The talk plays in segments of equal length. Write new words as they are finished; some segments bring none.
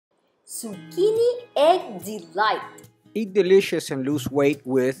Zucchini Egg Delight. Eat delicious and lose weight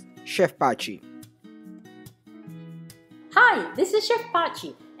with Chef Pachi. Hi, this is Chef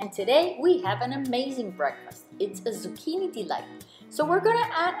Pachi, and today we have an amazing breakfast. It's a zucchini delight. So we're gonna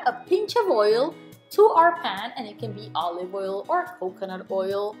add a pinch of oil to our pan, and it can be olive oil or coconut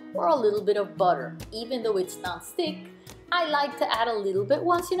oil or a little bit of butter. Even though it's non-stick, I like to add a little bit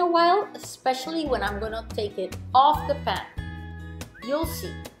once in a while, especially when I'm gonna take it off the pan. You'll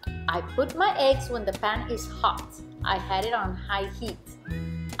see, I put my eggs when the pan is hot. I had it on high heat.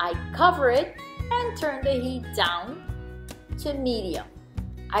 I cover it and turn the heat down to medium.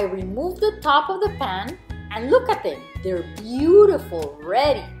 I remove the top of the pan and look at them. They're beautiful,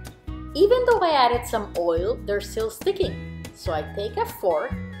 ready. Even though I added some oil, they're still sticking. So I take a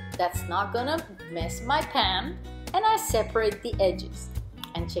fork that's not gonna mess my pan and I separate the edges.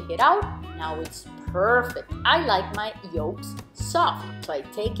 And check it out, now it's perfect. I like my yolks soft. So I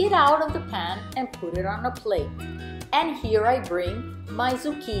take it out of the pan and put it on a plate. And here I bring my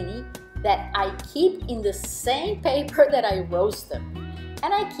zucchini that I keep in the same paper that I roast them.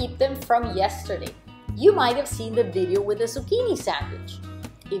 And I keep them from yesterday. You might have seen the video with the zucchini sandwich.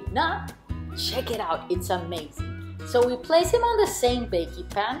 If not, check it out, it's amazing. So we place them on the same baking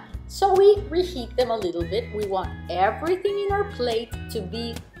pan, so we reheat them a little bit. We want everything in our plate to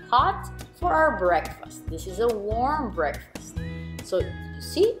be hot for our breakfast. This is a warm breakfast. So you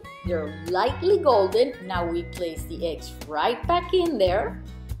see, they're lightly golden. Now we place the eggs right back in there.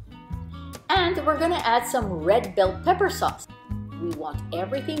 And we're gonna add some red bell pepper sauce. We want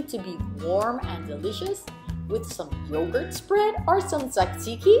everything to be warm and delicious with some yogurt spread or some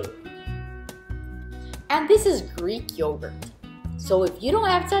tzatziki. And this is Greek yogurt. So if you don't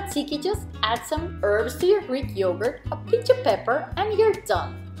have tzatziki, just add some herbs to your Greek yogurt, a pinch of pepper, and you're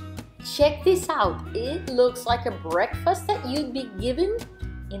done. Check this out. It looks like a breakfast that you'd be given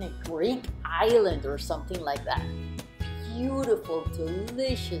in a Greek island or something like that. Beautiful,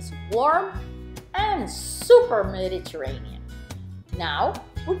 delicious, warm, and super Mediterranean. Now,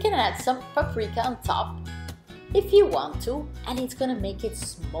 we can add some paprika on top if you want to, and it's gonna make it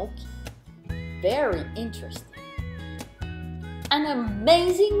smoky. Very interesting. An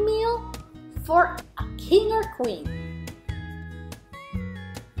amazing meal for a king or queen.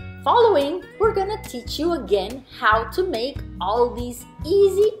 Following, we're gonna teach you again how to make all these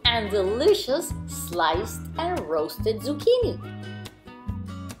easy and delicious sliced and roasted zucchini.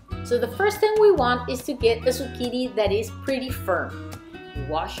 So the first thing we want is to get a zucchini that is pretty firm. We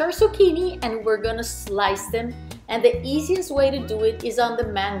wash our zucchini and we're gonna slice them, and the easiest way to do it is on the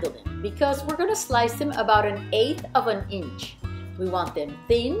mandolin because we're gonna slice them about 1/8 of an inch. We want them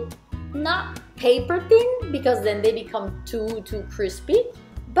thin, not paper thin because then they become too crispy,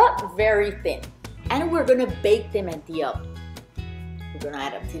 but very thin. And we're gonna bake them at the oven. We're gonna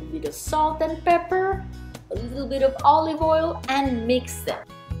add a little bit of salt and pepper, a little bit of olive oil, and mix them.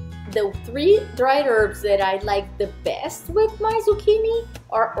 The 3 dried herbs that I like the best with my zucchini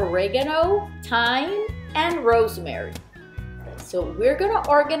are oregano, thyme, and rosemary. So we're gonna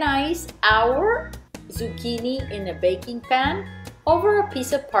organize our zucchini in a baking pan over a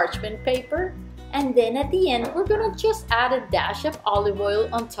piece of parchment paper, and then at the end we're gonna just add a dash of olive oil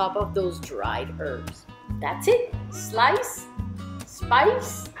on top of those dried herbs. That's it. Slice,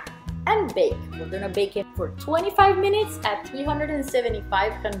 spice, and bake. We're gonna bake it for 25 minutes at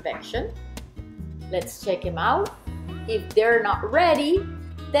 375 convection. Let's check them out. If they're not ready,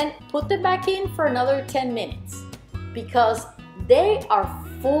 then put them back in for another 10 minutes because they are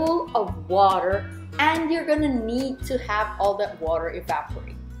full of water and you're gonna need to have all that water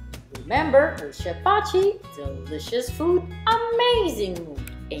evaporate. Remember, with Chef Pachi, delicious food, amazing mood.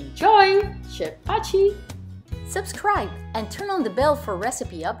 Enjoy, Chef Pachi. Subscribe and turn on the bell for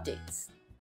recipe updates.